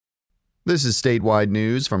This is statewide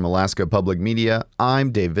news from Alaska Public Media.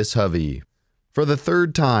 I'm Davis Hovey. For the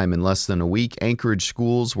third time in less than a week, Anchorage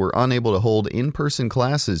schools were unable to hold in-person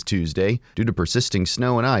classes Tuesday due to persisting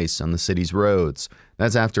snow and ice on the city's roads.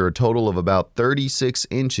 That's after a total of about 36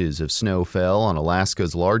 inches of snow fell on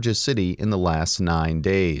Alaska's largest city in the last 9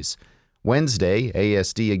 days. Wednesday,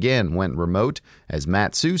 ASD again went remote as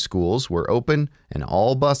Mat-Su schools were open and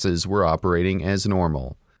all buses were operating as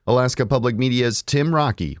normal. Alaska Public Media's Tim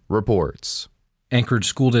Rocky reports. Anchorage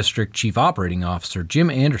School District Chief Operating Officer Jim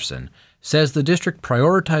Anderson says the district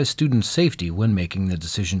prioritized student safety when making the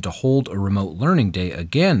decision to hold a remote learning day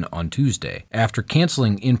again on Tuesday, after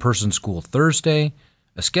canceling in-person school Thursday,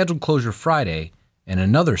 a scheduled closure Friday, and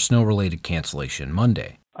another snow-related cancellation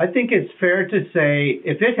Monday. I think it's fair to say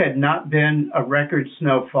if it had not been a record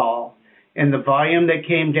snowfall and the volume that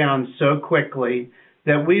came down so quickly,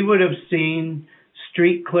 that we would have seen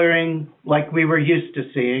street clearing like we were used to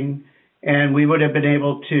seeing, and we would have been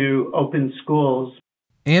able to open schools.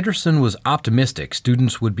 Anderson was optimistic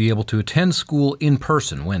students would be able to attend school in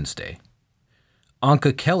person Wednesday.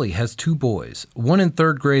 Anka Kelly has 2 boys, one in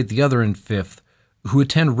 3rd grade, the other in 5th, who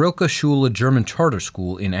attend Rilke Schule German Charter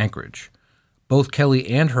School in Anchorage. Both Kelly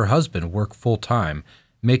and her husband work full-time,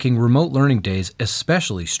 making remote learning days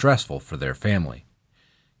especially stressful for their family.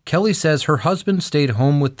 Kelly says her husband stayed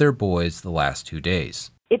home with their boys the last 2 days.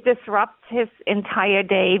 It disrupts his entire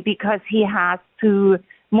day because he has to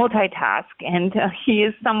multitask, and he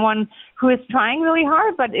is someone who is trying really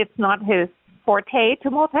hard, but it's not his forte to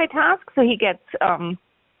multitask, so he gets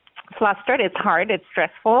flustered. It's hard, it's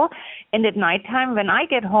stressful, and at nighttime when I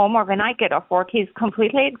get home or when I get off work, he's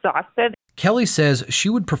completely exhausted. Kelly says she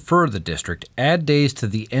would prefer the district add days to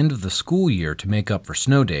the end of the school year to make up for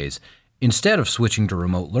snow days, instead of switching to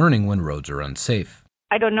remote learning when roads are unsafe.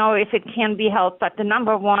 I don't know if it can be helped, but the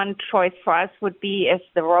number one choice for us would be if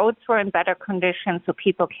the roads were in better condition so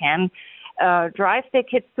people can drive their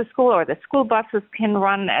kids to school or the school buses can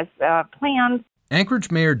run as planned.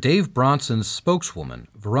 Anchorage Mayor Dave Bronson's spokeswoman,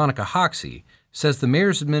 Veronica Hoxie, says the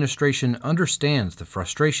mayor's administration understands the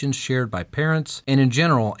frustrations shared by parents and, in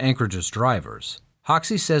general, Anchorage's drivers.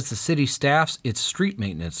 Hoxie says the city staffs its street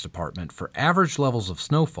maintenance department for average levels of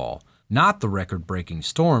snowfall, not the record-breaking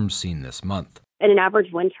storms seen this month. In an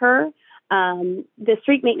average winter, the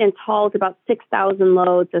street maintenance hauls about 6,000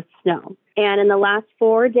 loads of snow. And in the last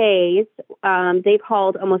 4 days, they've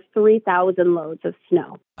hauled almost 3,000 loads of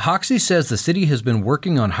snow. Hoxie says the city has been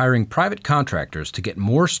working on hiring private contractors to get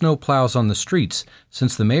more snow plows on the streets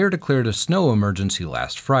since the mayor declared a snow emergency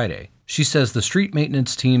last Friday. She says the street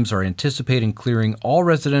maintenance teams are anticipating clearing all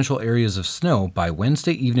residential areas of snow by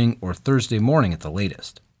Wednesday evening or Thursday morning at the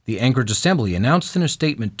latest. The Anchorage Assembly announced in a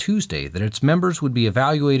statement Tuesday that its members would be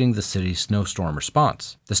evaluating the city's snowstorm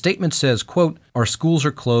response. The statement says, quote, "Our schools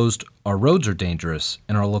are closed, our roads are dangerous,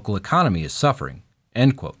 and our local economy is suffering,"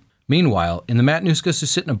 end quote. Meanwhile, in the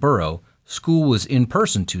Matanuska-Susitna borough, school was in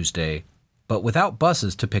person Tuesday, but without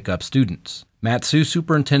buses to pick up students. Mat-Su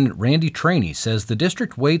Superintendent Randy Trainey says the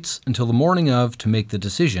district waits until the morning of to make the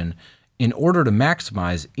decision in order to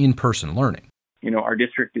maximize in-person learning. Our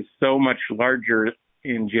district is so much larger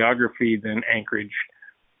in geography than Anchorage.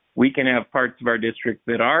 We can have parts of our district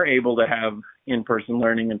that are able to have in-person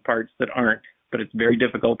learning and parts that aren't, but it's very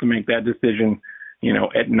difficult to make that decision,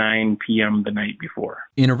 at 9 p.m. the night before.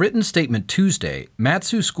 In a written statement Tuesday,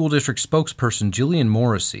 Mat-Su School District spokesperson Jillian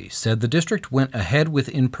Morrissey said the district went ahead with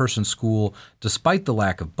in-person school despite the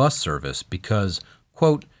lack of bus service because,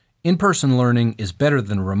 quote, "in-person learning is better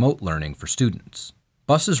than remote learning for students."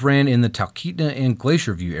 Buses ran in the Talkeetna and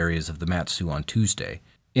Glacier View areas of the Mat-Su on Tuesday.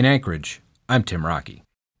 In Anchorage, I'm Tim Rocky.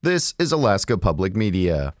 This is Alaska Public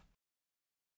Media.